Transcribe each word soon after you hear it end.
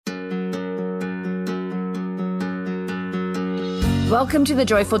Welcome to the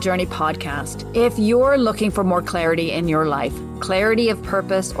Joyful Journey podcast. If you're looking for more clarity in your life, clarity of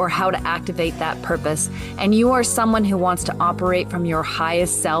purpose or how to activate that purpose, and you are someone who wants to operate from your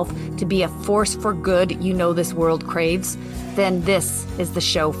highest self to be a force for good you know this world craves, then this is the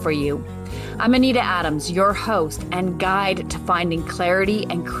show for you. I'm Anita Adams, your host and guide to finding clarity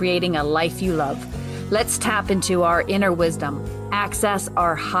and creating a life you love. Let's tap into our inner wisdom, access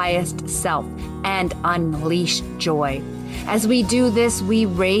our highest self, and unleash joy. As we do this, we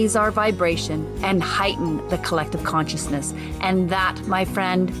raise our vibration and heighten the collective consciousness. And that, my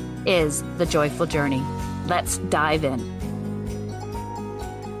friend, is the joyful journey. Let's dive in.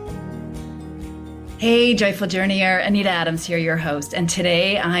 Hey, Joyful Journeyer, Anita Adams here, your host. And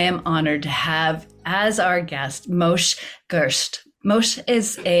today I am honored to have as our guest, Moshe Gersht. Moshe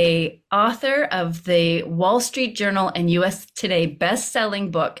is a author of the Wall Street Journal and US Today best-selling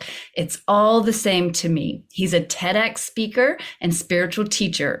book, It's All the Same to Me. He's a TEDx speaker and spiritual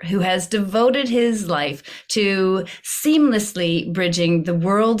teacher who has devoted his life to seamlessly bridging the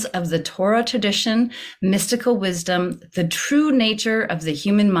worlds of the Torah tradition, mystical wisdom, the true nature of the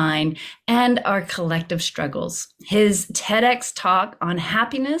human mind, and our collective struggles. His TEDx talk on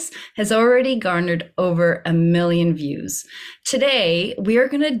happiness has already garnered over 1 million views. Today, we are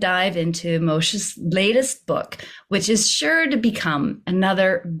going to dive into Moshe's latest book, which is sure to become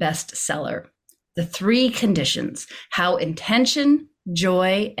another bestseller. The 3 conditions, how intention,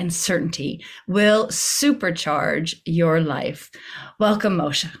 joy, and certainty will supercharge your life. Welcome,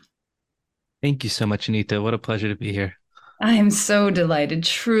 Moshe. Thank you so much, Anita. What a pleasure to be here. I am so delighted,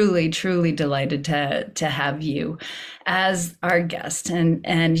 truly, truly delighted to have you as our guest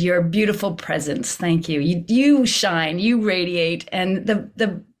and your beautiful presence. Thank you. You shine, you radiate, and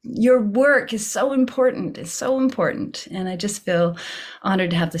your work is so important. It's so important. And I just feel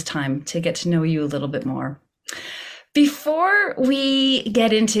honored to have this time to get to know you a little bit more. Before we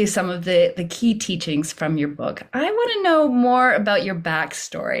get into some of the key teachings from your book, I want to know more about your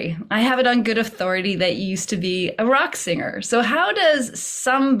backstory. I have it on good authority that you used to be a rock singer. So how does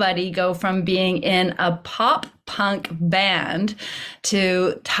somebody go from being in a pop punk band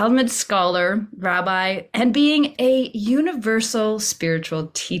to Talmud scholar, rabbi, and being a universal spiritual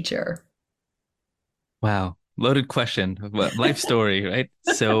teacher? Wow. Loaded question. Life story, right?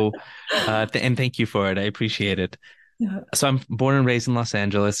 So, and thank you for it. I appreciate it. Yeah. So I'm born and raised in Los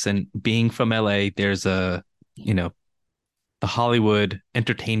Angeles, and being from LA, there's the Hollywood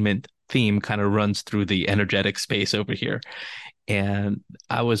entertainment theme kind of runs through the energetic space over here. And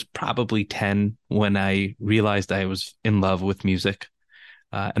I was probably 10 when I realized I was in love with music.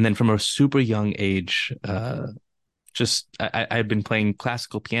 And then from a super young age, I had been playing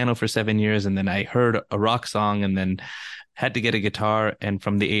classical piano for 7 years, and then I heard a rock song and then had to get a guitar. And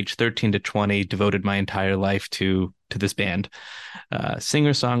from the age 13 to 20, devoted my entire life to this band,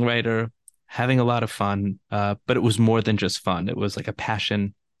 singer-songwriter, having a lot of fun. But it was more than just fun. It was like a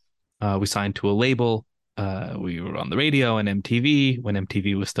passion. We signed to a label. We were on the radio and MTV when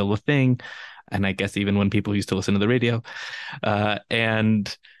MTV was still a thing. And I guess even when people used to listen to the radio.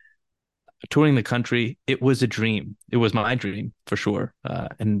 And touring the country, it was a dream. It was my dream for sure.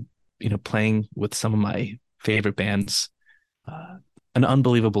 And playing with some of my favorite bands, an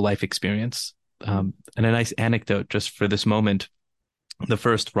unbelievable life experience. And a nice anecdote just for this moment. The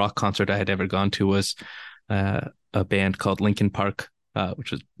first rock concert I had ever gone to was a band called Linkin Park, which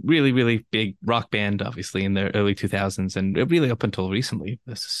was really, really big rock band, obviously in the early 2000s, and really up until recently,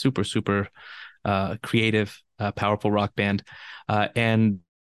 this super, super creative, powerful rock band. And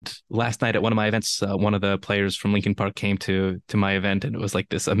last night at one of my events, one of the players from Linkin Park came to my event, and it was like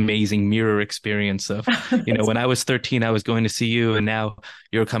this amazing mirror experience of, when I was 13, I was going to see you, and now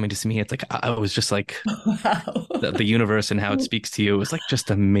you're coming to see me. It's like I was just like, Wow. the universe and how it speaks to you. It was like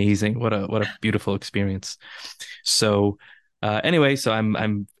just amazing. What a beautiful experience. So anyway, so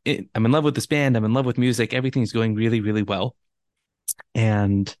I'm in love with this band. I'm in love with music. Everything's going really, really well.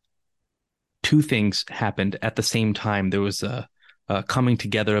 And 2 things happened at the same time. There was a coming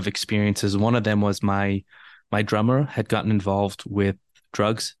together of experiences. One of them was my drummer had gotten involved with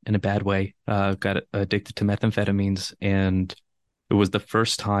drugs in a bad way, got addicted to methamphetamines. And it was the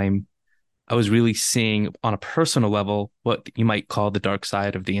first time I was really seeing on a personal level what you might call the dark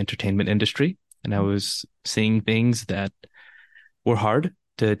side of the entertainment industry. And I was seeing things that were hard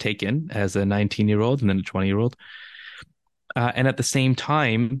to take in as a 19-year-old and then a 20-year-old. And at the same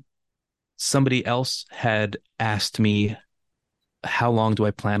time, somebody else had asked me, how long do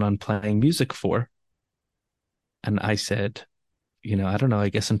I plan on playing music for? And I said, I don't know, I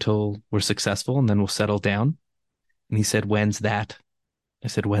guess until we're successful and then we'll settle down. And he said, when's that? I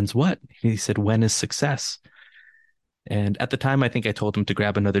said, when's what? He said, when is success? And at the time, I think I told him to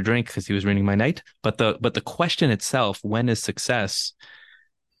grab another drink because he was ruining my night. But the question itself, when is success?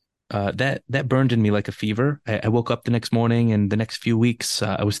 That burned in me like a fever. I woke up the next morning, and the next few weeks,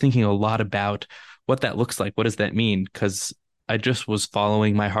 I was thinking a lot about what that looks like. What does that mean? Because I just was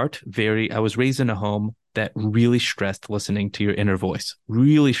following my heart. I was raised in a home that really stressed listening to your inner voice,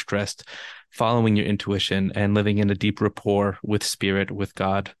 really stressed following your intuition and living in a deep rapport with spirit, with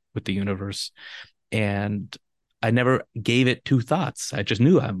God, with the universe. And I never gave it two thoughts. I just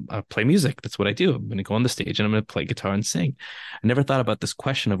knew I play music. That's what I do. I'm going to go on the stage and I'm going to play guitar and sing. I never thought about this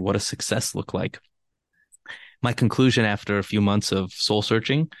question of what does success look like. My conclusion after a few months of soul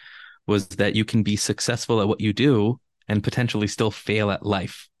searching was that you can be successful at what you do and potentially still fail at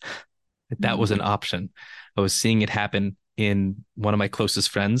life. That was an option. I was seeing it happen in one of my closest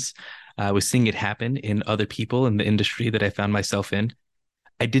friends. I was seeing it happen in other people in the industry that I found myself in.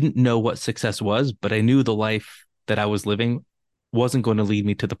 I didn't know what success was, but I knew the life that I was living wasn't going to lead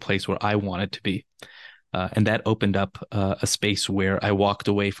me to the place where I wanted to be. And that opened up a space where I walked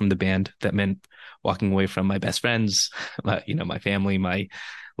away from the band. That meant walking away from my best friends, my family, my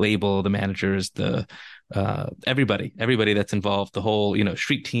label, the managers, the everybody that's involved, the whole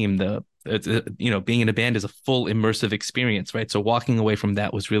street team. Being in a band is a full immersive experience, right? So walking away from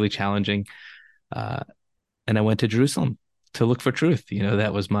that was really challenging. Uh, and I went to Jerusalem to look for truth.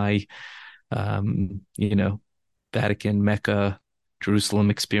 That was my um, you know, Vatican, Mecca, Jerusalem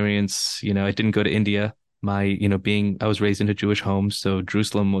experience. I didn't go to India. I was raised in a Jewish home, so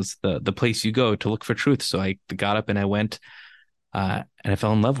Jerusalem was the place you go to look for truth. So I got up and I went, and I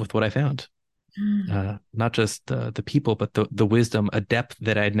fell in love with what I found. Not just the people, but the wisdom, a depth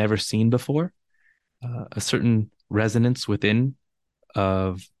that I'd never seen before, a certain resonance within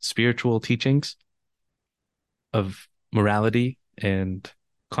of spiritual teachings, of morality and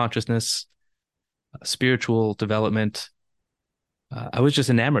consciousness, spiritual development. I was just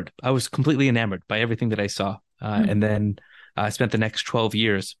enamored. I was completely enamored by everything that I saw. And then I spent the next 12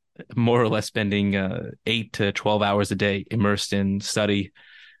 years, more or less, spending 8 to 12 hours a day immersed in study,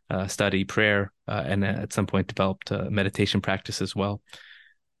 prayer, and at some point developed a meditation practice as well.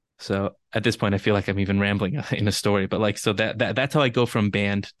 So at this point, I feel like I'm even rambling in a story, but so that's how I go from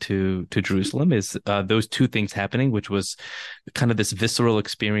band to Jerusalem is those two things happening, which was kind of this visceral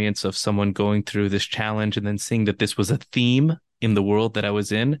experience of someone going through this challenge and then seeing that this was a theme in the world that I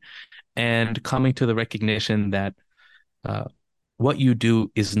was in, and coming to the recognition that uh, what you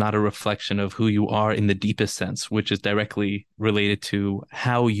do is not a reflection of who you are in the deepest sense, which is directly related to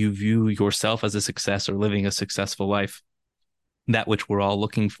how you view yourself as a success or living a successful life, that which we're all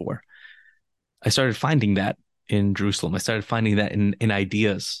looking for. I started finding that in Jerusalem. I started finding that in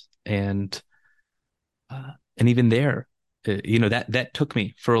ideas, and even there, that took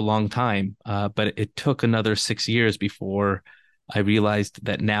me for a long time. But it took another 6 years before I realized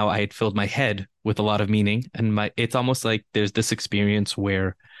that now I had filled my head with a lot of meaning, and it's almost like there's this experience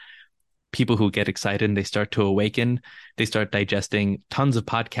where people who get excited and they start to awaken, they start digesting tons of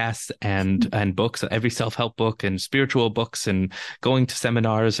podcasts and books, every self-help book and spiritual books, and going to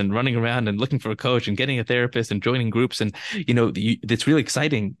seminars and running around and looking for a coach and getting a therapist and joining groups. And it's really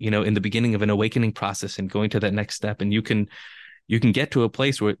exciting, in the beginning of an awakening process and going to that next step. And you can get to a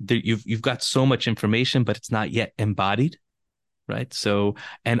place where you've got so much information, but it's not yet embodied, right? So,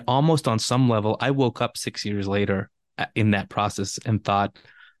 and almost on some level, I woke up 6 years later in that process and thought,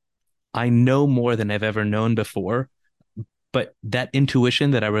 I know more than I've ever known before, but that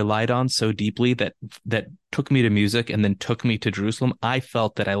intuition that I relied on so deeply that took me to music and then took me to Jerusalem, I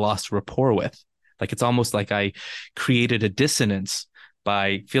felt that I lost rapport with. Like it's almost like I created a dissonance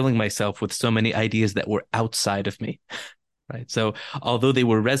by filling myself with so many ideas that were outside of me. Right. So although they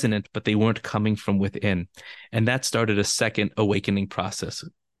were resonant, but they weren't coming from within. And that started a second awakening process,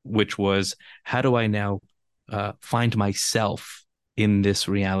 which was how do I now find myself in this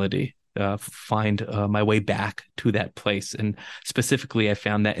reality? Find my way back to that place. And specifically, I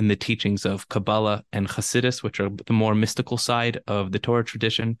found that in the teachings of Kabbalah and Hasidus, which are the more mystical side of the Torah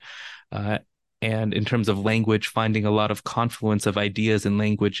tradition. Uh, and in terms of language, finding a lot of confluence of ideas and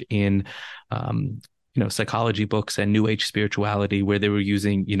language in psychology books and New Age spirituality, where they were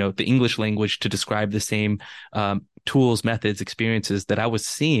using, the English language to describe the same tools, methods, experiences that I was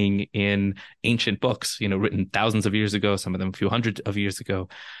seeing in ancient books, written thousands of years ago, some of them a few hundred of years ago.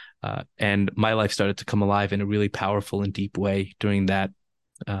 And my life started to come alive in a really powerful and deep way during that.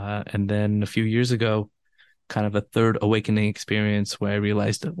 And then a few years ago, kind of a third awakening experience where I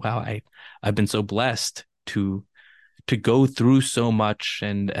realized that, wow, I've been so blessed to go through so much,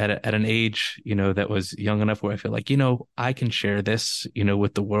 and at an age, that was young enough where I feel like, I can share this,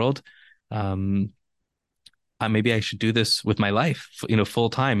 with the world. maybe I should do this with my life, full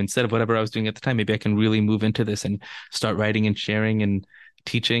time instead of whatever I was doing at the time. Maybe I can really move into this and start writing and sharing and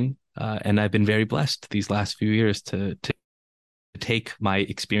teaching. And I've been very blessed these last few years to take my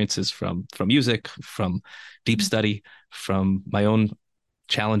experiences from music, from deep study, from my own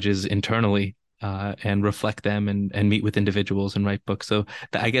challenges internally, and reflect them and meet with individuals and write books. So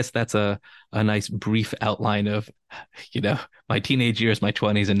I guess that's a nice brief outline of, my teenage years, my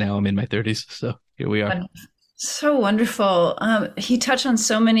 20s, and now I'm in my 30s. So here we are. So wonderful. He touched on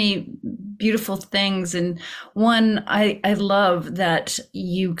so many beautiful things. And one, I love that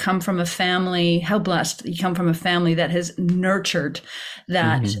you come from a family, how blessed you come from a family that has nurtured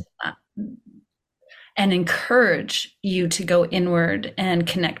that Mhm. and encourage you to go inward and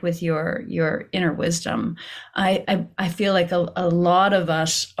connect with your inner wisdom. I feel like a lot of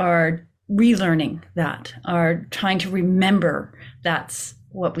us are relearning that, are trying to remember that's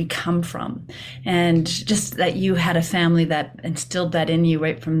what we come from. And just that you had a family that instilled that in you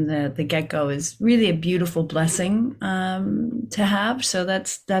right from the get-go is really a beautiful blessing to have. So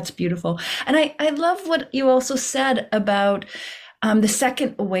that's beautiful. And I love what you also said about the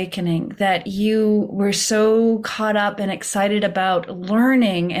second awakening, that you were so caught up and excited about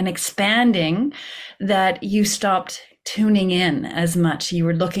learning and expanding that you stopped tuning in as much. You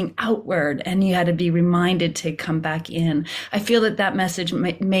were looking outward and you had to be reminded to come back in. I feel that that message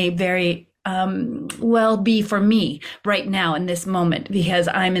may very well be for me right now in this moment, because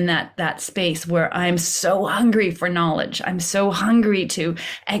I'm in that space where I'm so hungry for knowledge. I'm so hungry to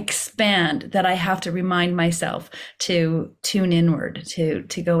expand that I have to remind myself to tune inward, to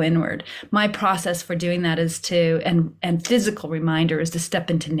go inward. My process for doing that is and physical reminder is to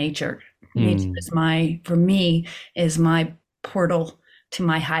step into nature. Nature Mm. is for me, is my portal to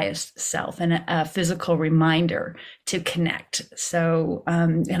my highest self, and a physical reminder to connect. So,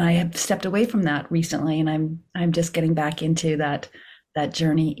 and I have stepped away from that recently, and I'm just getting back into that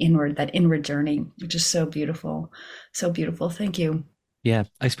journey inward, that inward journey, which is so beautiful, so beautiful. Thank you. Yeah,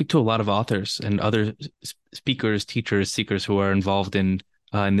 I speak to a lot of authors and other speakers, teachers, seekers who are involved in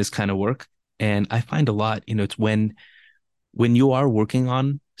this kind of work, and I find a lot, it's when you are working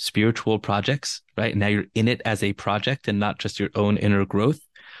on spiritual projects, right? Now you're in it as a project and not just your own inner growth.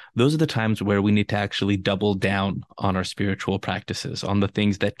 Those are the times where we need to actually double down on our spiritual practices, on the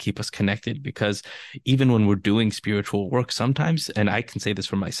things that keep us connected. Because even when we're doing spiritual work, sometimes, and I can say this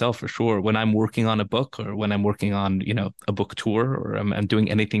for myself for sure, when I'm working on a book or when I'm working on, a book tour or I'm doing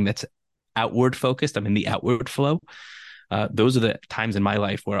anything that's outward focused, I'm in the outward flow. Those are the times in my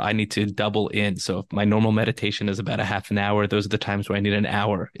life where I need to double in. So if my normal meditation is about a half an hour, those are the times where I need an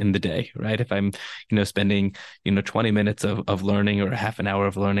hour in the day, right? If I'm, spending, 20 minutes of learning or a half an hour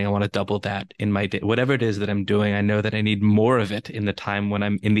of learning, I want to double that in my day. Whatever it is that I'm doing, I know that I need more of it in the time when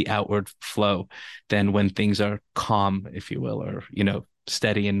I'm in the outward flow than when things are calm, if you will, or,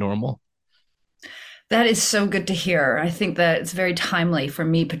 steady and normal. That is so good to hear. I think that it's very timely for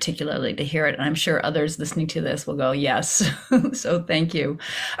me, particularly to hear it. And I'm sure others listening to this will go, yes. So thank you.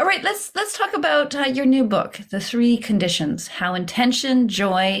 All right, let's talk about your new book, The Three Conditions: How Intention,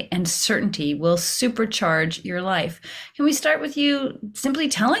 Joy, and Certainty Will Supercharge Your Life. Can we start with you simply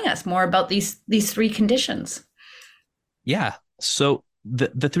telling us more about these three conditions? Yeah. So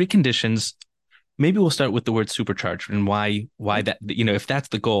the three conditions, maybe we'll start with the word supercharged and why that, if that's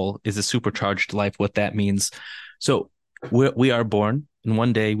the goal, is a supercharged life, what that means. So we are born and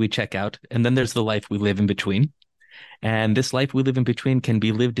one day we check out, and then there's the life we live in between. And this life we live in between can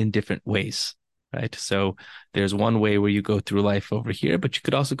be lived in different ways, right? So there's one way where you go through life over here, but you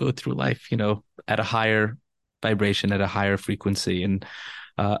could also go through life, at a higher vibration, at a higher frequency. And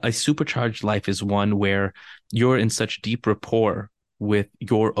a supercharged life is one where you're in such deep rapport with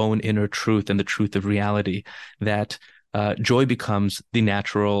your own inner truth and the truth of reality that joy becomes the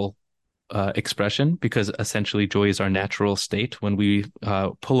natural expression, because essentially joy is our natural state when we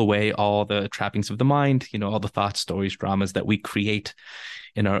pull away all the trappings of the mind, all the thoughts, stories, dramas that we create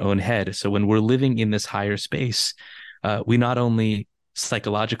in our own head. So when we're living in this higher space, we not only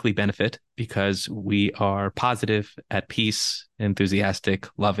psychologically benefit because we are positive, at peace, enthusiastic,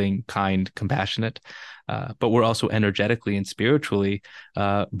 loving, kind, compassionate, but we're also energetically and spiritually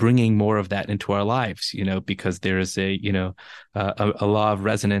bringing more of that into our lives, because there is a law of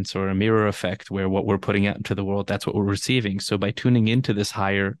resonance or a mirror effect where what we're putting out into the world, that's what we're receiving. So by tuning into this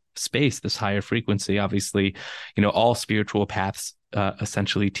higher space, this higher frequency, obviously, all spiritual paths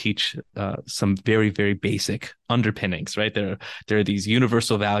essentially teach some very, very basic underpinnings, right? There are these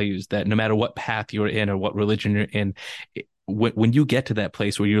universal values that no matter what path you're in or what religion you're in, when you get to that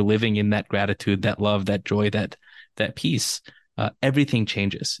place where you're living in that gratitude, that love, that joy, that peace, everything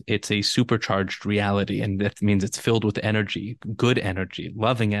changes. It's a supercharged reality, and that means it's filled with energy, good energy,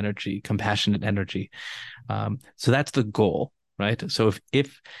 loving energy, compassionate energy. So that's the goal, right? So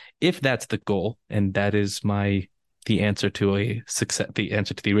if that's the goal, and that is the answer to a success, the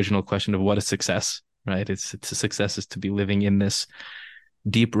answer to the original question of what is success, right? It's a success is to be living in this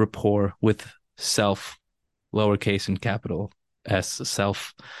deep rapport with self, lowercase and capital S,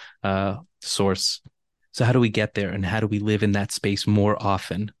 self, source. So how do we get there, and how do we live in that space more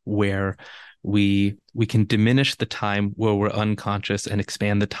often, where we can diminish the time where we're unconscious and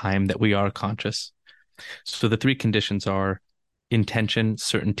expand the time that we are conscious? So the three conditions are intention,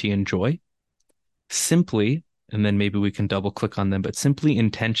 certainty, and joy. Simply, and then maybe we can double click on them, but simply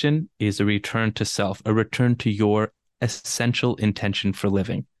intention is a return to self, a return to your essential intention for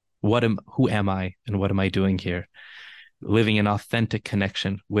living. Who am I, and what am I doing here? Living in authentic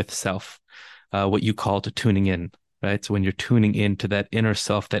connection with self, what you call to tuning in, right? So when you're tuning in to that inner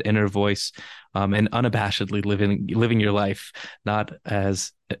self, that inner voice, and unabashedly living your life, not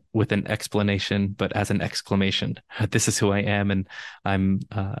as with an explanation, but as an exclamation. This is who I am, and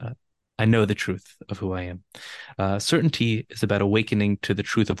I know the truth of who I am. Certainty is about awakening to the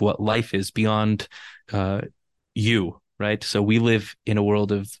truth of what life is beyond you, right? So we live in a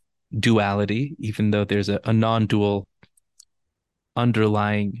world of duality, even though there's a non-dual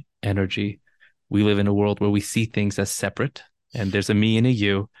underlying energy. We live in a world where we see things as separate, and there's a me and a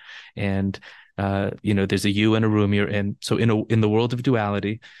you, and there's a you and a room you're in. So in the world of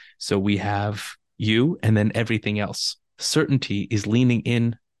duality, so we have you and then everything else. Certainty is leaning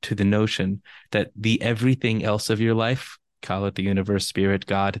in to the notion that the everything else of your life, call it the universe, spirit,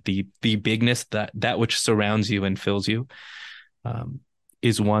 God, the bigness, that which surrounds you and fills you,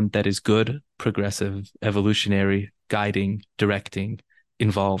 is one that is good, progressive, evolutionary, guiding, directing,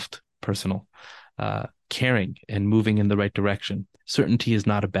 involved, personal, caring, and moving in the right direction. Certainty is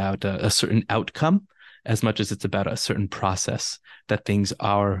not about a certain outcome as much as it's about a certain process, that things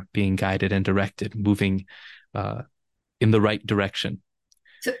are being guided and directed, moving in the right direction.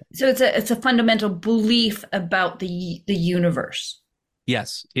 So it's a fundamental belief about the universe.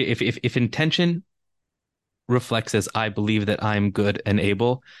 Yes, if intention reflects as I believe that I'm good and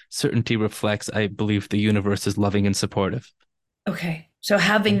able, certainty reflects I believe the universe is loving and supportive. Okay, so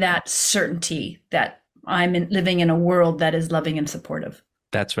having that certainty that living in a world that is loving and supportive.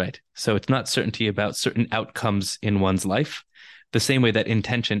 That's right. So it's not certainty about certain outcomes in one's life. The same way that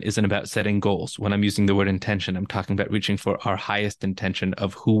intention isn't about setting goals. When I'm using the word intention, I'm talking about reaching for our highest intention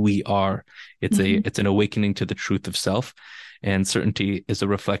of who we are. It's an awakening to the truth of self, and certainty is a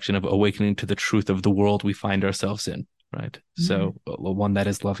reflection of awakening to the truth of the world we find ourselves in, right? Mm-hmm. So one that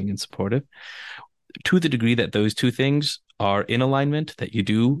is loving and supportive. To the degree that those two things are in alignment, that you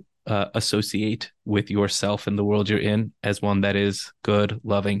do associate with yourself and the world you're in as one that is good,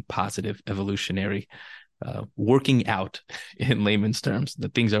 loving, positive, evolutionary, working out in layman's terms,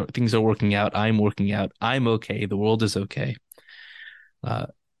 that things are working out. I'm working out. I'm okay. The world is okay.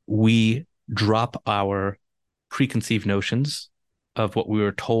 We drop our preconceived notions of what we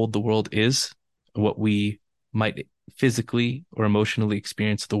were told the world is, what we might physically or emotionally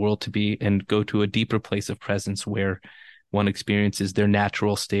experience the world to be, and go to a deeper place of presence where one experiences their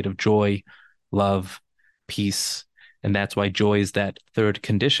natural state of joy, love, peace. And that's why joy is that third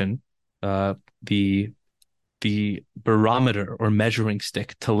condition, the barometer or measuring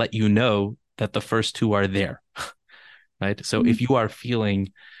stick to let you know that the first two are there, right? So if you are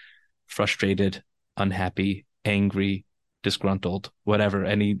feeling frustrated, unhappy, angry, disgruntled, whatever,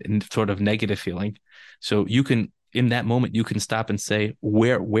 any sort of negative feeling, so you can, in that moment, you can stop and say,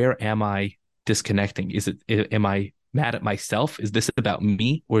 where am I disconnecting? Am I mad at myself? Is this about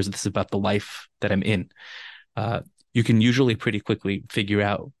me, or is this about the life that I'm in? You can usually pretty quickly figure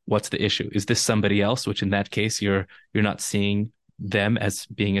out what's the issue. Is this somebody else? Which in that case, you're not seeing them as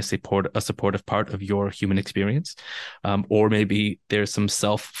being a supportive part of your human experience. Or maybe there's some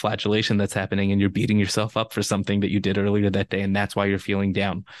self-flagellation that's happening and you're beating yourself up for something that you did earlier that day, and that's why you're feeling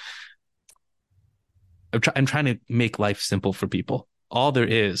down. I'm trying to make life simple for people. All there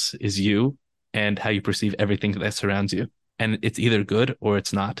is you and how you perceive everything that surrounds you. And it's either good or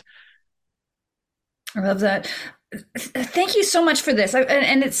it's not. I love that. Thank you so much for this.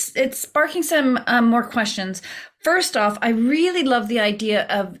 And it's sparking some more questions. First off, I really love the idea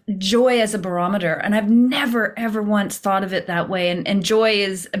of joy as a barometer, and I've never, ever once thought of it that way. And joy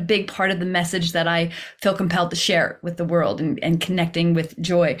is a big part of the message that I feel compelled to share with the world, and connecting with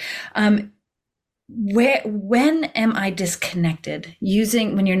joy. when am I disconnected?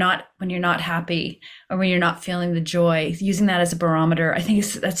 Using when you're not happy or when you're not feeling the joy, using that as a barometer, I think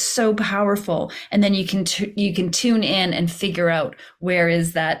that's so powerful. And then you can tune in and figure out where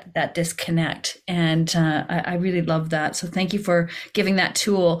is that disconnect. And I really love that. So thank you for giving that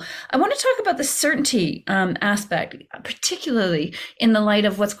tool. I want to talk about the certainty aspect, particularly in the light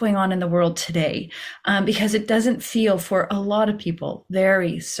of what's going on in the world today, because it doesn't feel for a lot of people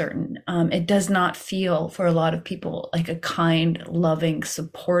very certain. It does not feel for a lot of people like a kind, loving,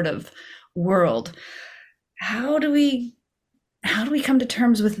 supportive world. How do we come to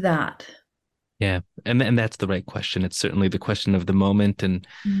terms with that? Yeah, and that's the right question. It's certainly the question of the moment, and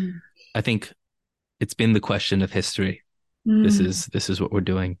Mm. I think it's been the question of history. Mm. This is what we're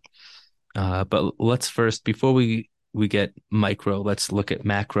doing. But let's first, before we get micro, let's look at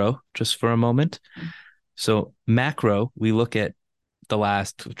macro just for a moment. So macro, we look at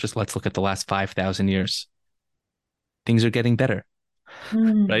let's look at the last 5,000 years. Things are getting better,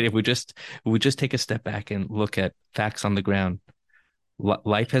 right? Mm. If we just take a step back and look at facts on the ground,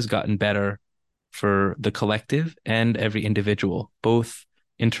 life has gotten better for the collective and every individual, both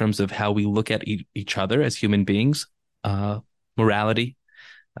in terms of how we look at each other as human beings, uh, morality,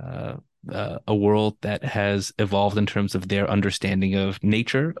 uh, a world that has evolved in terms of their understanding of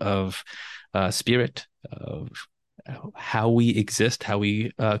nature, of spirit, of how we exist, how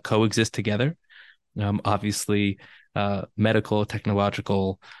we coexist together. Obviously, medical,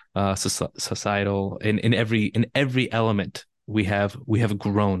 technological, societal, in every element, we have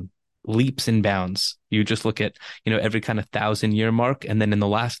grown leaps and bounds. You just look at, every kind of 1,000 year mark, and then in the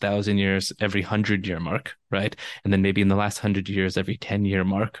last 1,000 years, every 100 year mark, right? And then maybe in the last 100 years, every 10 year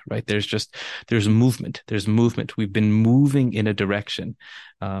mark, right? There's movement. There's movement. We've been moving in a direction,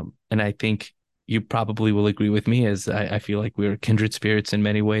 and I think you probably will agree with me, as I feel like we're kindred spirits in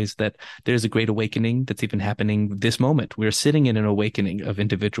many ways, that there's a great awakening that's even happening this moment. We're sitting in an awakening of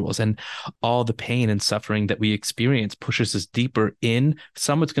individuals, and all the pain and suffering that we experience pushes us deeper in.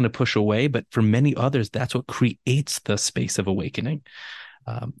 Some it's going to push away, but for many others, that's what creates the space of awakening.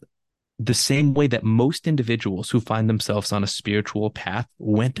 Um, the same way that most individuals who find themselves on a spiritual path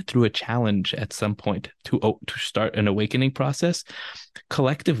went through a challenge at some point to start an awakening process,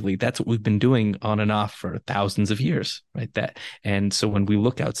 collectively, that's what we've been doing on and off for thousands of years, right? And so when we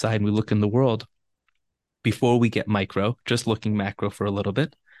look outside and we look in the world, before we get micro, just looking macro for a little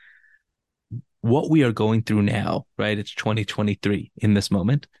bit, what we are going through now, right? It's 2023 in this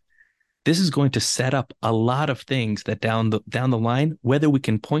moment. This is going to set up a lot of things that down the line, whether we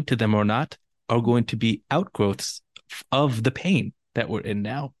can point to them or not, are going to be outgrowths of the pain that we're in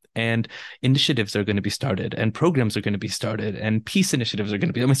now. And initiatives are going to be started, and programs are going to be started, and peace initiatives are going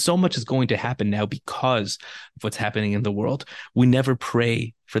to be. I mean, so much is going to happen now because of what's happening in the world. We never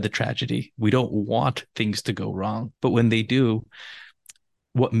pray for the tragedy. We don't want things to go wrong. But when they do,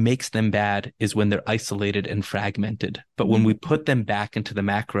 what makes them bad is when they're isolated and fragmented. But when we Mm. put them back into the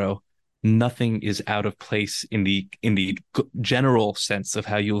macro, nothing is out of place in the general sense of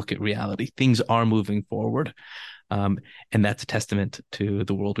how you look at reality. Things are moving forward, and that's a testament to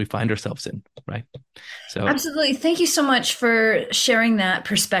the world we find ourselves in, right? So Absolutely. Thank you so much for sharing that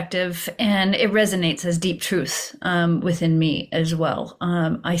perspective. And it resonates as deep truth within me as well.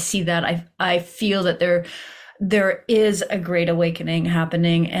 I see that. I feel that there is a great awakening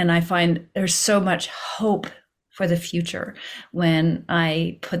happening. And I find there's so much hope for the future when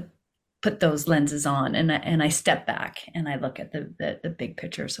I put those lenses on and I step back and I look at the big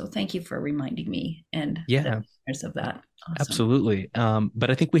picture. So thank you for reminding me and the yeah, listeners of that. Awesome. absolutely.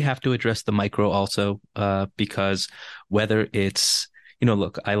 But I think we have to address the micro also, because whether it's,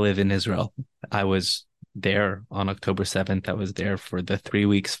 look, I live in Israel. I was there on October 7th. I was there for the 3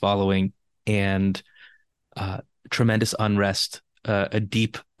 weeks following, and uh, tremendous unrest, a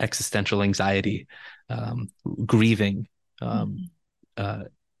deep existential anxiety, grieving, um, Mhm. uh,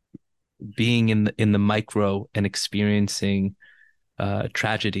 being in the micro and experiencing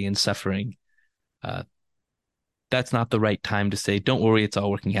tragedy and suffering. Uh, that's not the right time to say, "Don't worry, it's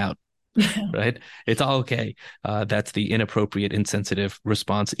all working out." Yeah. Right? It's all okay. That's the inappropriate, insensitive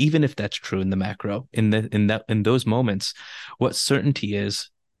response, even if that's true in the macro. In those moments, what certainty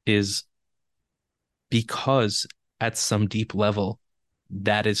is because at some deep level,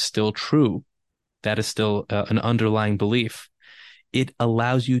 that is still true. That is still an underlying belief. It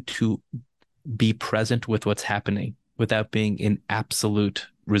allows you to be present with what's happening without being in absolute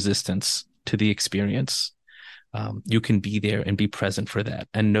resistance to the experience. You can be there and be present for that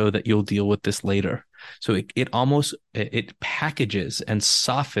and know that you'll deal with this later. So it almost it packages and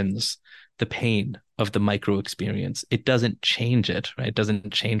softens the pain of the micro experience. It doesn't change it, right? It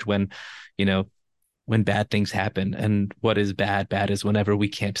doesn't change when, you know, when bad things happen. And what is bad? Bad is whenever we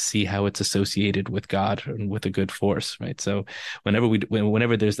can't see how it's associated with God and with a good force, right? So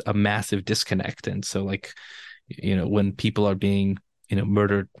whenever there's a massive disconnect, and so like, when people are being,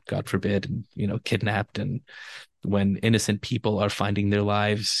 murdered, God forbid, and, kidnapped, and when innocent people are finding their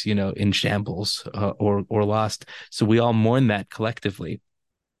lives, in shambles, or lost. So we all mourn that collectively.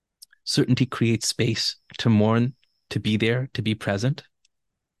 Certainty creates space to mourn, to be there, to be present,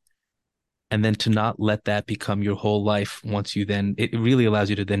 and then to not let that become your whole life. Once you then, it really allows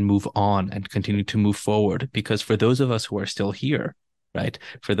you to then move on and continue to move forward. Because for those of us who are still here, right,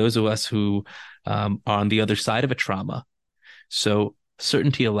 for those of us who are on the other side of a trauma, so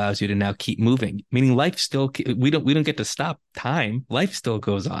certainty allows you to now keep moving, meaning life still, we don't get to stop time. Life still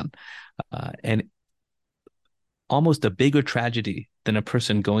goes on. And almost a bigger tragedy than a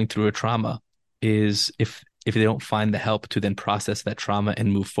person going through a trauma is if they don't find the help to then process that trauma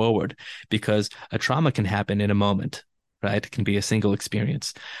and move forward, because a trauma can happen in a moment, right? It can be a single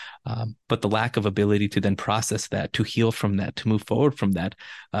experience. But the lack of ability to then process that, to heal from that, to move forward from that,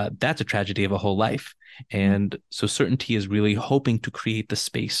 that's a tragedy of a whole life. And so certainty is really hoping to create the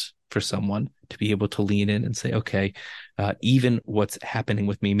space for someone to be able to lean in and say, okay, even what's happening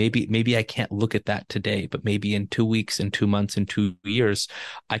with me, maybe I can't look at that today, but maybe in 2 weeks, in 2 months, in 2 years,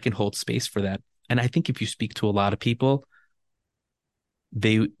 I can hold space for that. And I think if you speak to a lot of people,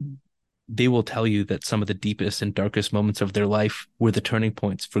 they they will tell you that some of the deepest and darkest moments of their life were the turning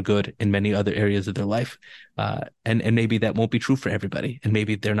points for good in many other areas of their life. And maybe that won't be true for everybody, and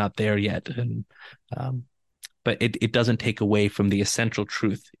maybe they're not there yet. And but it doesn't take away from the essential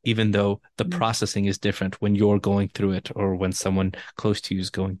truth, even though the processing is different when you're going through it or when someone close to you is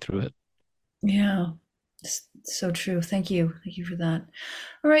going through it. Yeah. So true. Thank you. Thank you for that.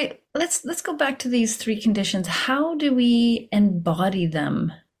 All right, let's go back to these three conditions. How do we embody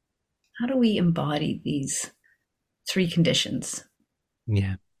them? How do we embody these three conditions?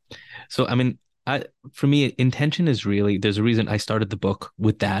 Yeah. So, I mean, for me, intention is really, there's a reason I started the book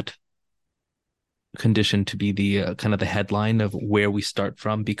with that condition to be the kind of the headline of where we start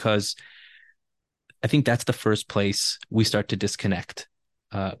from, because I think that's the first place we start to disconnect,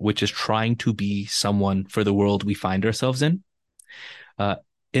 which is trying to be someone for the world we find ourselves in. Uh,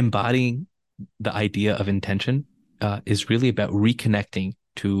 Embodying the idea of intention is really about reconnecting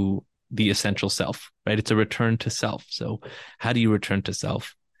to the essential self, right? It's a return to self. So, how do you return to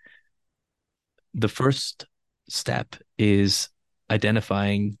self? The first step is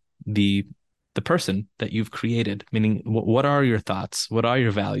identifying the person that you've created, meaning what are your thoughts, what are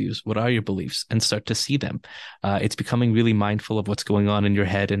your values, what are your beliefs, and start to see them. It's becoming really mindful of what's going on in your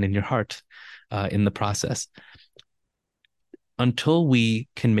head and in your heart in the process. Until we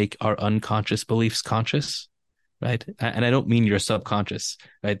can make our unconscious beliefs conscious, right? And I don't mean your subconscious,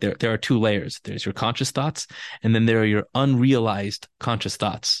 right? There are two layers. There's your conscious thoughts, and then there are your unrealized conscious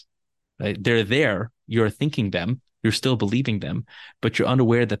thoughts, right? They're there. You're thinking them. You're still believing them, but you're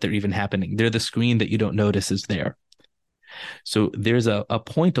unaware that they're even happening. They're the screen that you don't notice is there. So there's a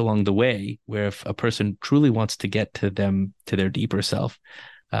point along the way where if a person truly wants to get to them, to their deeper self,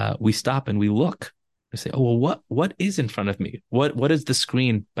 we stop and we look. We say, oh, well, what is in front of me? What is the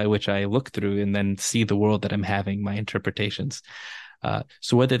screen by which I look through and then see the world that I'm having, my interpretations?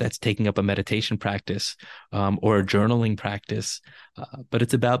 So whether that's taking up a meditation practice or a journaling practice, but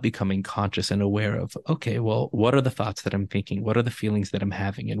it's about becoming conscious and aware of, okay, well, what are the thoughts that I'm thinking? What are the feelings that I'm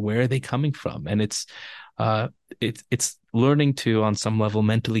having, and where are they coming from? And it's learning to, on some level,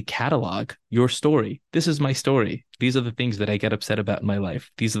 mentally catalog your story. This is my story. These are the things that I get upset about in my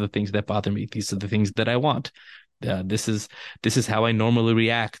life. These are the things that bother me. These are the things that I want. This is how I normally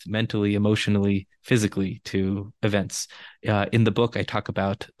react mentally, emotionally, physically to events. In the book, I talk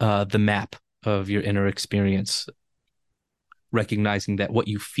about the map of your inner experience, recognizing that what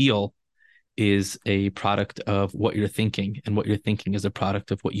you feel is a product of what you're thinking, and what you're thinking is a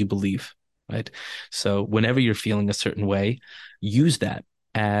product of what you believe, right? So whenever you're feeling a certain way, use that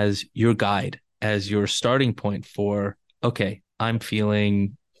as your guide, as your starting point for, okay, I'm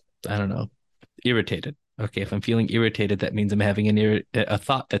feeling, I don't know, irritated. Okay, if I'm feeling irritated, that means I'm having a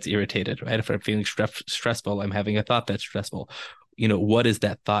thought that's irritated, right? If I'm feeling stressful, I'm having a thought that's stressful. What is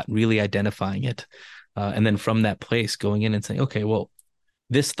that thought? Really identifying it. And then from that place, going in and saying, okay, well,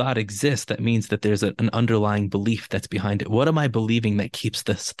 this thought exists. That means that there's an underlying belief that's behind it. What am I believing that keeps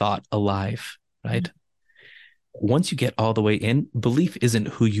this thought alive, right? Once you get all the way in, belief isn't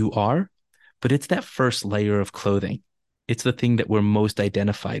who you are, but it's that first layer of clothing. It's the thing that we're most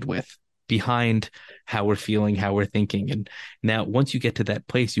identified with behind how we're feeling, how we're thinking. And now once you get to that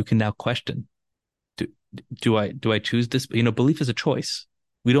place, you can now question, do I choose this? Belief is a choice.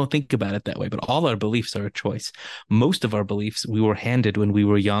 We don't think about it that way, but all our beliefs are a choice. Most of our beliefs we were handed when we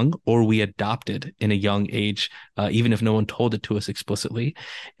were young, or we adopted in a young age, even if no one told it to us explicitly.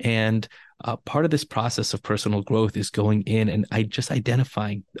 And part of this process of personal growth is going in and I just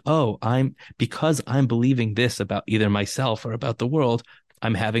identifying, oh, because I'm believing this about either myself or about the world.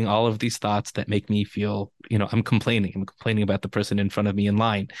 I'm having all of these thoughts that make me feel, I'm complaining. I'm complaining about the person in front of me in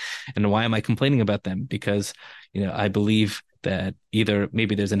line. And why am I complaining about them? Because, I believe that either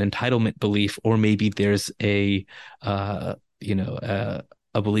maybe there's an entitlement belief or maybe there's uh, you know,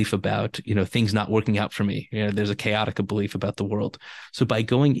 a belief about, things not working out for me. There's a chaotic belief about the world. So by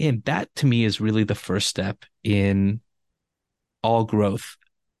going in, that to me is really the first step in all growth.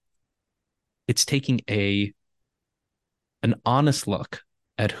 It's taking an honest look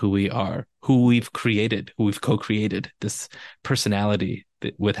at who we are, who we've created, who we've co-created, this personality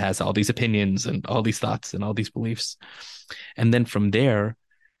that with has all these opinions and all these thoughts and all these beliefs. And then from there,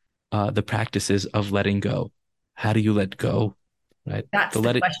 the practices of letting go. How do you let go? Right. That's The the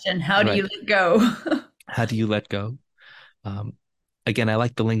let it question. How do you right. let go? How do you let go? Um, Again, I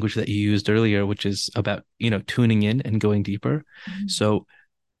like the language that you used earlier, which is about, tuning in and going deeper. So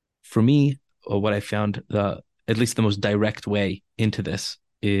for me, what I found at least the most direct way into this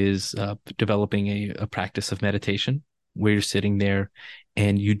is developing a practice of meditation where you're sitting there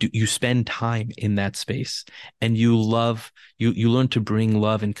and you spend time in that space and you learn to bring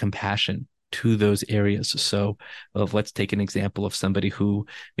love and compassion to those areas. So let's take an example of somebody who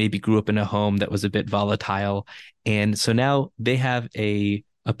maybe grew up in a home that was a bit volatile. And so now they have a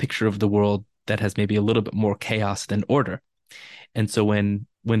picture of the world that has maybe a little bit more chaos than order. And so when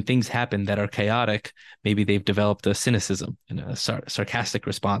things happen that are chaotic, maybe they've developed a cynicism and a sarcastic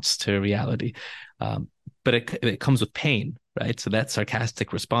response to reality. Um, but it comes with pain, right? So that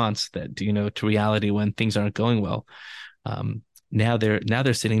sarcastic response that to reality when things aren't going well. Um, now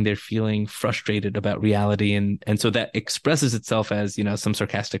they're sitting there feeling frustrated about reality, and so that expresses itself as some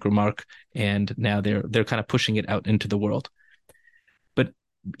sarcastic remark, and now they're kind of pushing it out into the world. But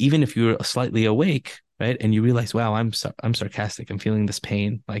even if you're slightly awake, right, and you realize, wow, I'm sarcastic. I'm feeling this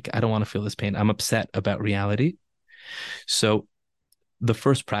pain. Like I don't want to feel this pain. I'm upset about reality. So the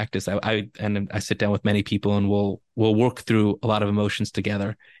first practice, I sit down with many people and we'll work through a lot of emotions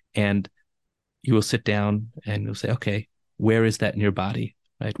together. And you will sit down and you'll say, okay, where is that in your body?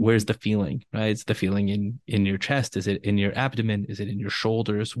 Right? Where's the feeling? Right? It's the feeling in your chest. Is it in your abdomen? Is it in your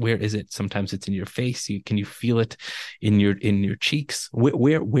shoulders? Where is it? Sometimes it's in your face. Can you feel it in your cheeks?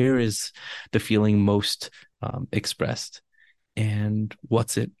 Where is the feeling most expressed? And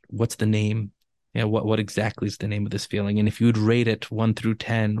what's the name? What exactly is the name of this feeling? And if you would rate it 1 through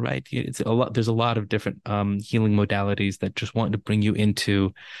 10, right? It's a lot. There's a lot of different healing modalities that just want to bring you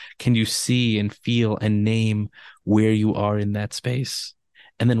into, can you see and feel and name where you are in that space?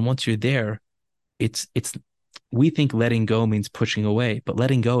 And then once you're there, it's we think letting go means pushing away, but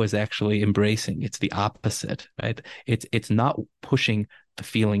letting go is actually embracing. It's the opposite, right? It's not pushing the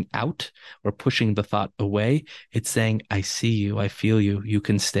feeling out or pushing the thought away. It's saying, I see you, I feel you, you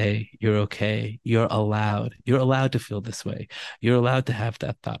can stay, you're okay, you're allowed. You're allowed to feel this way. You're allowed to have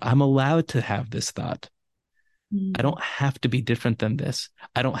that thought. I'm allowed to have this thought. I Mm. don't have to be different than this.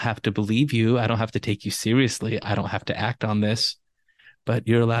 I don't have to believe you. I don't have to take you seriously. I don't have to act on this, but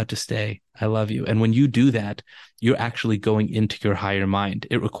you're allowed to stay. I love you. And when you do that, you're actually going into your higher mind.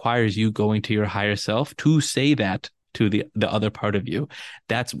 It requires you going to your higher self to say that to the other part of you.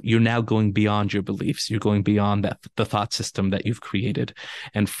 You're now going beyond your beliefs. You're going beyond the thought system that you've created.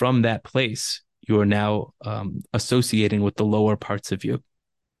 And from that place, you are now associating with the lower parts of you.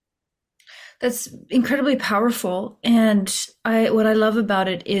 That's incredibly powerful. And what I love about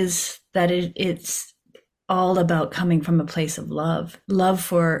it is that it's all about coming from a place of love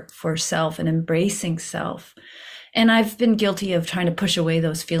for self and embracing self. And I've been guilty of trying to push away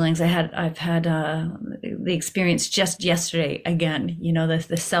those feelings. I've had the experience just yesterday again.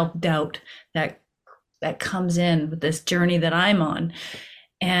 The self doubt that comes in with this journey that I'm on,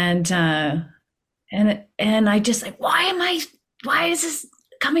 and I just like, why is this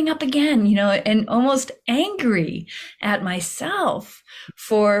coming up again, and almost angry at myself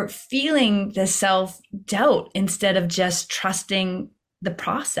for feeling the self doubt instead of just trusting the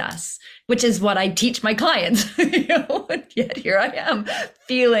process, which is what I teach my clients. Yet here I am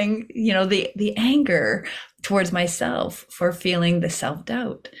feeling, the anger towards myself for feeling the self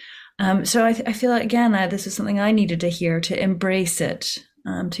doubt. So I feel like, again, this is something I needed to hear, to embrace it,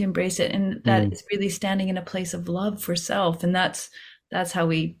 and that Mm. is really standing in a place of love for self, and that's how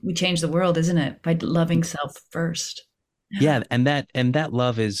we change the world, isn't it? By loving self first. Yeah. Yeah, and that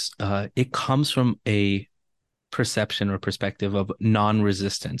love is it comes from perception or perspective of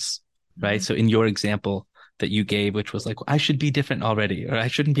non-resistance, right? So in your example that you gave, which was like, I should be different already, or I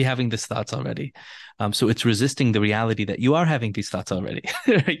shouldn't be having these thoughts already. So it's resisting the reality that you are having these thoughts already.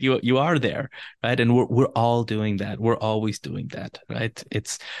 You are there, right? And we're all doing that. We're always doing that, right?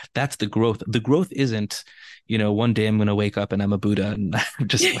 That's the growth. The growth isn't, one day I'm going to wake up and I'm a Buddha and I'm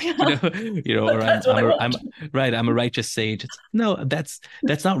just like, Yeah, or that's what I I'm want. right, I'm a righteous sage. No, that's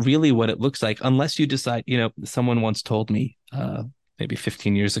not really what it looks like unless you decide, someone once told me, maybe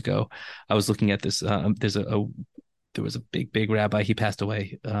 15 years ago, I was looking at this. There was a big rabbi. He passed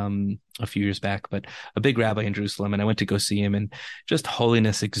away a few years back, but a big rabbi in Jerusalem, and I went to go see him, and just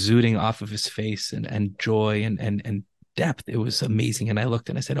holiness exuding off of his face, and joy and depth. It was amazing. And I looked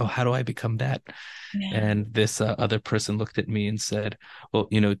and I said, "Oh, how do I become that?" Yeah. And this other person looked at me and said, "Well,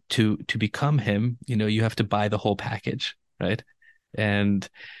 to become him, you have to buy the whole package, right?" And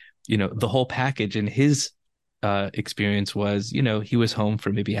the whole package in his experience was, he was home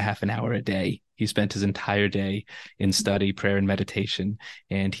for maybe a half an hour a day. He spent his entire day in study, prayer, and meditation,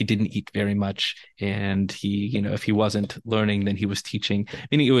 and he didn't eat very much. And he, if he wasn't learning, then he was teaching.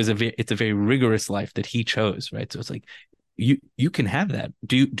 Meaning, it's a very rigorous life that he chose, right? So it's like you can have that.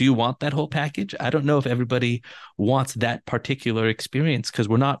 Do you want that whole package? I don't know if everybody wants that particular experience because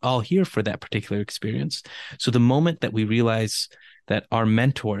we're not all here for that particular experience. So the moment that we realize that our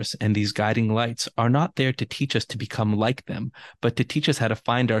mentors and these guiding lights are not there to teach us to become like them, but to teach us how to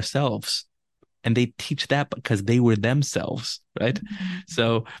find ourselves. And they teach that because they were themselves, right?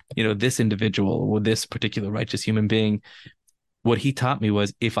 So, this individual or this particular righteous human being, what he taught me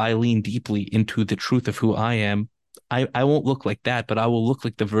was if I lean deeply into the truth of who I am, I won't look like that, but I will look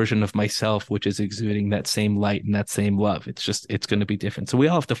like the version of myself, which is exuding that same light and that same love. It's going to be different. So we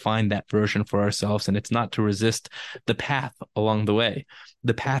all have to find that version for ourselves. And it's not to resist the path along the way.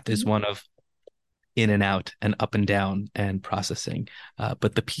 The path is one of in and out and up and down and processing.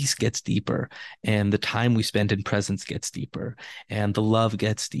 But the peace gets deeper and the time we spend in presence gets deeper and the love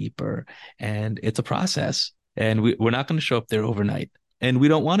gets deeper. And it's a process. And we're not going to show up there overnight. And we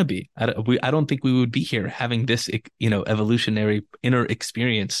don't want to be. I don't think we would be here having this, evolutionary inner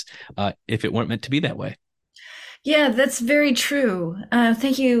experience if it weren't meant to be that way. Yeah, that's very true.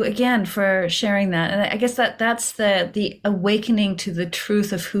 Thank you again for sharing that. And I guess that's the awakening to the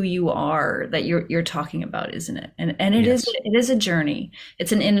truth of who you are that you're talking about, isn't it? And Yes. it is a journey.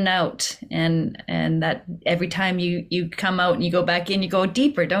 It's an in and out, and that every time you come out and you go back in, you go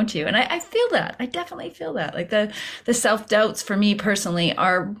deeper, don't you? And I feel that. I definitely feel that. Like the self doubts for me personally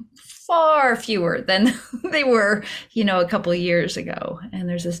are far fewer than they were, a couple of years ago. And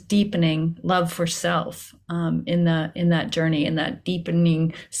there's this deepening love for self in that journey, in that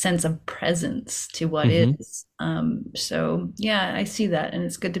deepening sense of presence to what Hmm. is. So yeah, I see that, and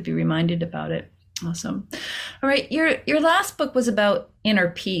it's good to be reminded about it. Awesome. All right, your last book was about inner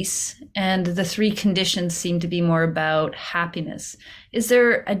peace, and the three conditions seem to be more about happiness. Is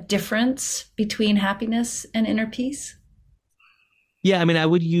there a difference between happiness and inner peace? Yeah, I mean, I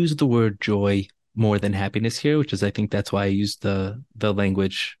would use the word joy more than happiness here, which is I think that's why I used the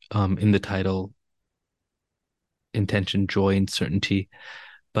language in the title, intention, joy, and certainty.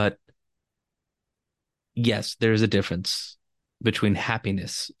 But yes, there is a difference between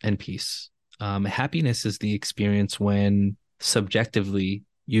happiness and peace. Happiness is the experience when subjectively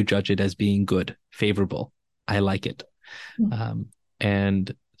you judge it as being good, favorable. I like it. Um,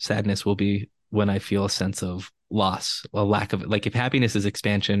 and sadness will be when I feel a sense of loss, a lack of it. Like if happiness is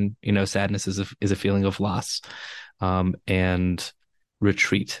expansion, sadness is a feeling of loss, and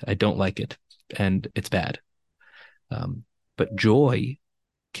retreat. I don't like it, and it's bad. But joy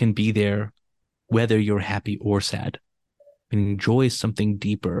can be there whether you're happy or sad. I mean, joy is something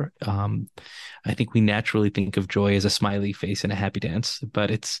deeper. I think we naturally think of joy as a smiley face and a happy dance,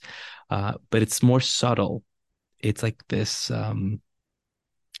 but it's more subtle. It's like this.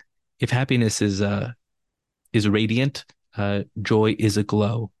 If happiness is radiant, joy is a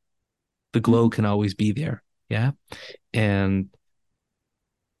glow. The glow can always be there. Yeah, and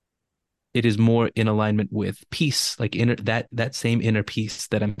it is more in alignment with peace, like inner that same inner peace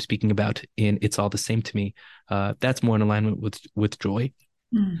that I'm speaking about in "It's All the Same to Me." That's more in alignment with joy.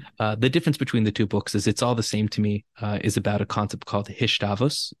 Mm. The difference between the two books is "It's All the Same to Me" is about a concept called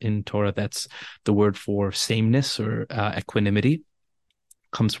hishtavos in Torah. That's the word for sameness or equanimity.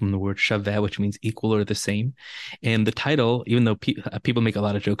 Comes from the word shaveh, which means equal or the same. And the title, even though people make a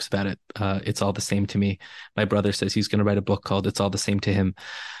lot of jokes about it, "It's All the Same to Me." My brother says he's going to write a book called "It's All the Same to Him,"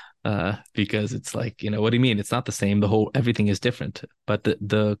 because it's like, what do you mean? It's not the same. Everything is different. But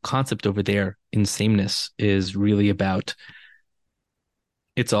the concept over there in sameness is really about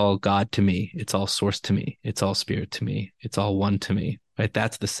it's all God to me. It's all source to me. It's all spirit to me. It's all one to me, right?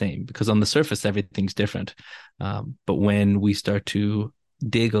 That's the same because on the surface, everything's different. But when we start to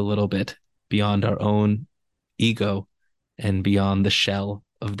dig a little bit beyond our own ego and beyond the shell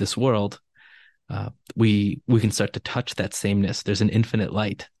of this world, we can start to touch that sameness. There's an infinite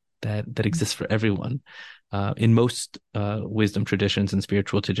light that exists for everyone. In most wisdom traditions and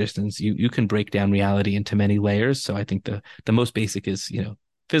spiritual traditions, you can break down reality into many layers. So I think the most basic is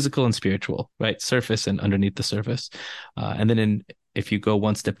physical and spiritual, right? Surface and underneath the surface, and then if you go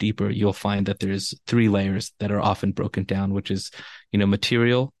one step deeper, you'll find that there's three layers that are often broken down, which is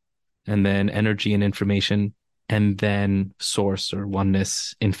material, and then energy and information, and then source or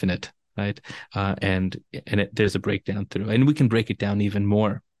oneness, infinite, right? There's a breakdown through, and we can break it down even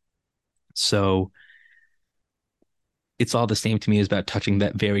more. So it's all the same to me as about touching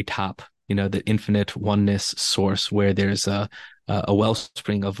that very top, the infinite oneness source where there's a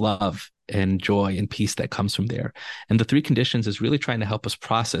wellspring of love and joy and peace that comes from there. And the three conditions is really trying to help us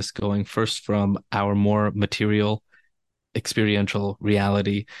process going first from our more material experiential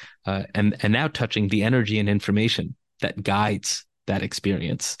reality, and now touching the energy and information that guides that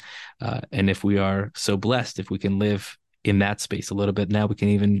experience. And if we are so blessed, if we can live in that space a little bit, now we can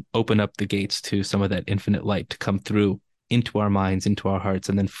even open up the gates to some of that infinite light to come through into our minds, into our hearts,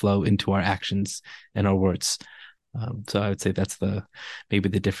 and then flow into our actions and our words. So I would say that's maybe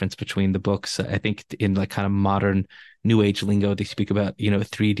the difference between the books. I think in like kind of modern new age lingo, they speak about,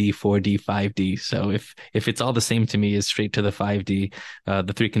 3D, 4D, 5D. So if it's all the same to me is straight to the 5D,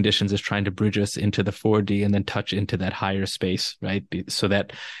 the three conditions is trying to bridge us into the 4D and then touch into that higher space, right? So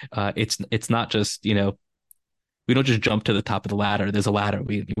that it's not just, we don't just jump to the top of the ladder. There's a ladder.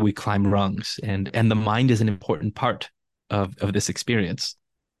 We climb rungs, and the mind is an important part of this experience.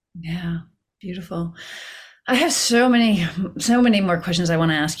 Yeah, beautiful. I have so many more questions I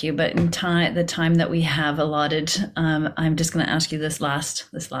want to ask you, but the time that we have allotted, I'm just going to ask you this last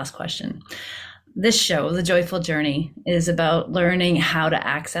question. This show, The Joyful Journey, is about learning how to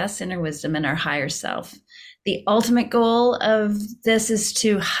access inner wisdom and our higher self. The ultimate goal of this is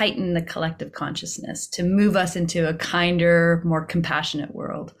to heighten the collective consciousness, to move us into a kinder, more compassionate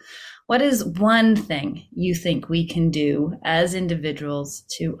world. What is one thing you think we can do as individuals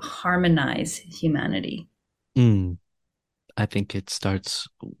to harmonize humanity? Mm, I think it starts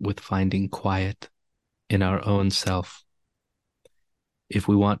with finding quiet in our own self. If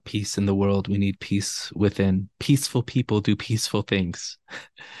we want peace in the world, we need peace within. Peaceful people do peaceful things.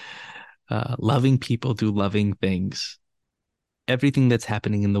 Loving people do loving things. Everything that's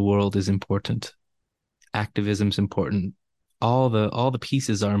happening in the world is important. Activism's important. All the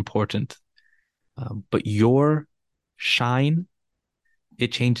pieces are important. But your shine,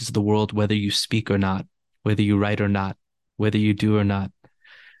 it changes the world whether you speak or not, whether you write or not, whether you do or not.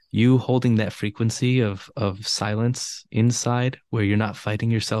 You holding that frequency of silence inside where you're not fighting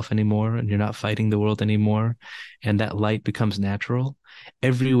yourself anymore and you're not fighting the world anymore, and that light becomes natural.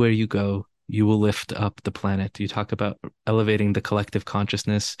 Everywhere you go, you will lift up the planet. You talk about elevating the collective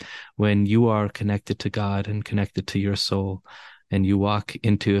consciousness. When you are connected to God and connected to your soul, and you walk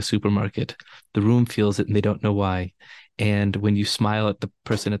into a supermarket, the room feels it and they don't know why. And when you smile at the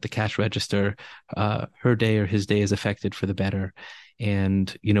person at the cash register, her day or his day is affected for the better.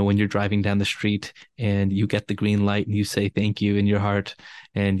 And, when you're driving down the street and you get the green light and you say thank you in your heart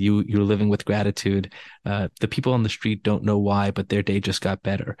and you're living with gratitude, the people on the street don't know why, but their day just got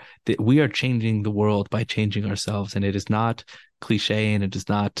better. That we are changing the world by changing ourselves. And it is not cliche and it is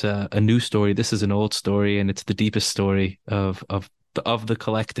not a new story. This is an old story, and it's the deepest story of the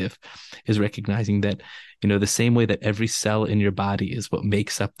collective, is recognizing that, the same way that every cell in your body is what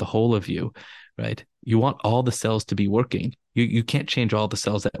makes up the whole of you, right? You want all the cells to be working. You can't change all the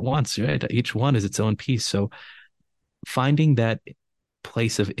cells at once, right? Each one is its own piece. So finding that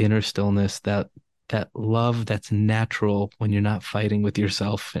place of inner stillness, that love that's natural when you're not fighting with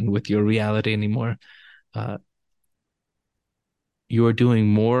yourself and with your reality anymore, uh, you are doing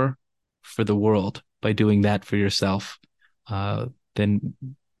more for the world by doing that for yourself, than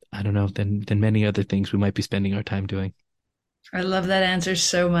I don't know, than many other things we might be spending our time doing. I love that answer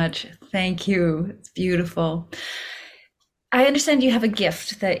so much. Thank you. It's beautiful. I understand you have a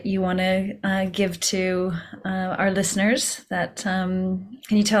gift that you want to give to our listeners. Can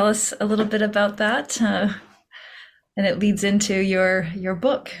you tell us a little bit about that? And it leads into your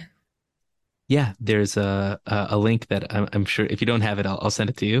book. Yeah, there's a link that I'm sure if you don't have it, I'll send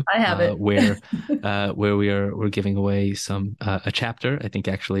it to you. I have it. Where we're giving away a chapter. I think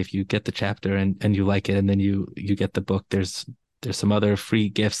actually, if you get the chapter and you like it, and then you get the book, there's There's some other free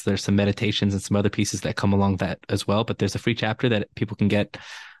gifts. There's some meditations and some other pieces that come along that as well. But there's a free chapter that people can get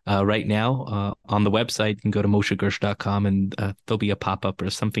right now on the website. You can go to moshegersht.com and there'll be a pop-up or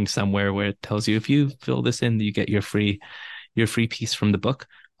something somewhere where it tells you if you fill this in, you get your free piece from the book.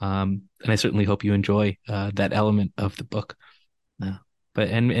 And I certainly hope you enjoy that element of the book. But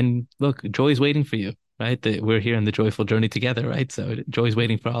look, joy's waiting for you, right? That we're here in the joyful journey together, right? So joy's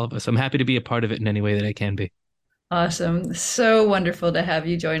waiting for all of us. I'm happy to be a part of it in any way that I can be. Awesome. So wonderful to have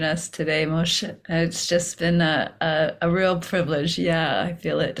you join us today, Moshe. It's just been a real privilege. Yeah, I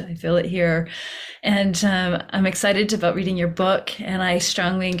feel it. I feel it here. And I'm excited about reading your book, and I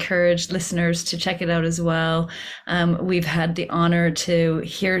strongly encourage listeners to check it out as well. We've had the honor to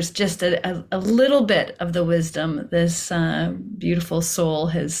hear just a little bit of the wisdom this beautiful soul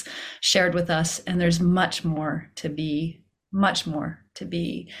has shared with us, and there's much more to be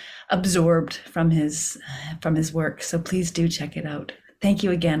absorbed from his work. So please do check it out. Thank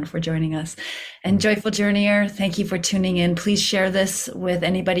you again for joining us. And Joyful Journeyer, thank you for tuning in. Please share this with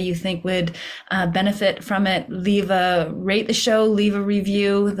anybody you think would benefit from it. Rate the show, leave a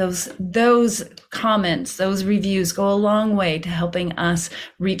review. Those comments, those reviews go a long way to helping us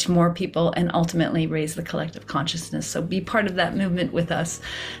reach more people and ultimately raise the collective consciousness. So be part of that movement with us.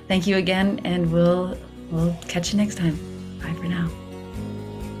 Thank you again, and we'll catch you next time. Bye for now.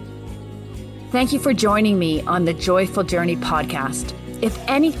 Thank you for joining me on the Joyful Journey podcast. If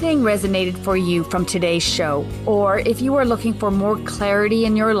anything resonated for you from today's show, or if you are looking for more clarity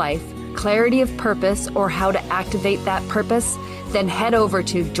in your life, clarity of purpose, or how to activate that purpose, then head over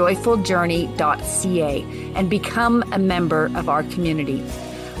to joyfuljourney.ca and become a member of our community.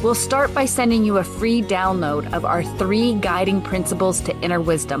 We'll start by sending you a free download of our 3 guiding principles to inner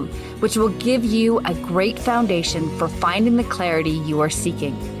wisdom, which will give you a great foundation for finding the clarity you are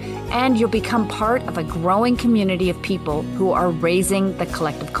seeking. And you'll become part of a growing community of people who are raising the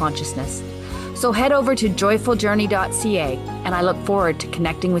collective consciousness. So head over to joyfuljourney.ca, and I look forward to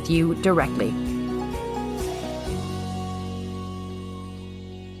connecting with you directly.